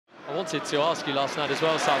I wanted to ask you last night as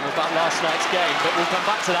well, Simon, about last night's game, but we'll come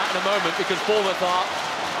back to that in a moment because Bournemouth are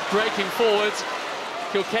breaking forward.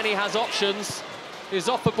 Kilkenny has options. Is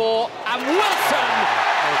off the ball, and Wilson!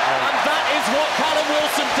 And that is what Callum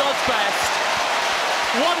Wilson does best.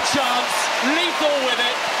 One chance, lethal with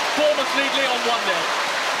it. Bournemouth lead Lyon 1-0.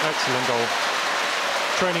 Excellent goal.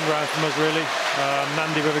 Training ground from us, really.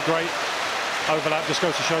 Nandi with a great overlap. Just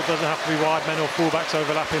goes to show it doesn't have to be wide men or fullbacks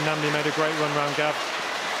overlapping. Nandi made a great run round Gav.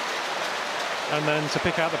 And then to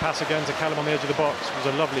pick out the pass again to Callum on the edge of the box was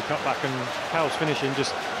a lovely cutback, and Cal's finishing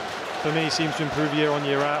just, for me, seems to improve year on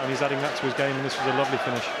year out, and he's adding that to his game, and this was a lovely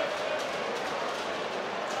finish.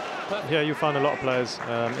 Yeah, you'll find a lot of players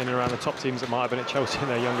in and around the top teams that might have been at Chelsea in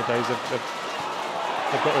their younger days.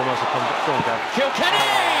 They've got almost a contact. Go on, Gav. Kilkenny!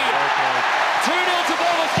 2-0 to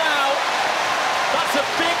Bournemouth now. That's a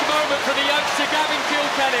big moment for the youngster Gavin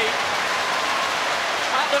Kilkenny.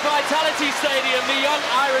 At the Vitality Stadium, the young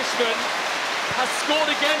Irishman has scored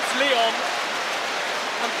against Lyon,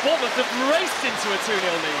 and Bournemouth have raced into a 2-0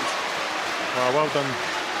 lead. Well done,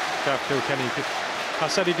 Gav Kilkenny. I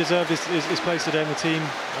said he deserved his place today in the team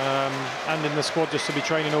and in the squad just to be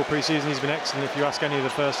training all pre-season. He's been excellent. If you ask any of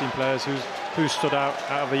the first team players who stood out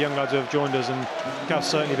of the young lads who have joined us, and Gav's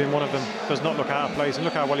certainly been one of them, does not look out of place, and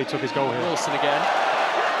look how well he took his goal here. Wilson again,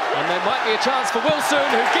 and there might be a chance for Wilson,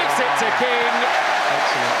 who gives it to King.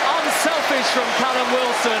 Excellent. Unselfish from Callum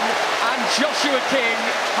Wilson, and Joshua King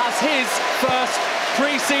has his first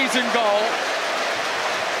pre-season goal.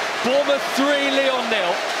 Bournemouth 3, Lyon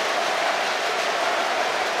 0.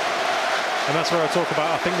 And that's where I talk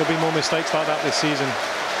about, I think there'll be more mistakes like that this season,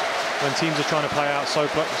 when teams are trying to play out so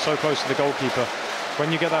close to the goalkeeper.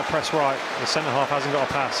 When you get that press right, the centre-half hasn't got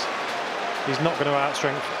a pass. He's not going to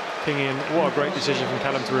outstrength Kingy, and what a great decision from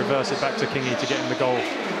Callum to reverse it back to Kingy to get him the goal.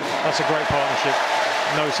 That's a great partnership.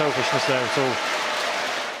 No selfishness there at all.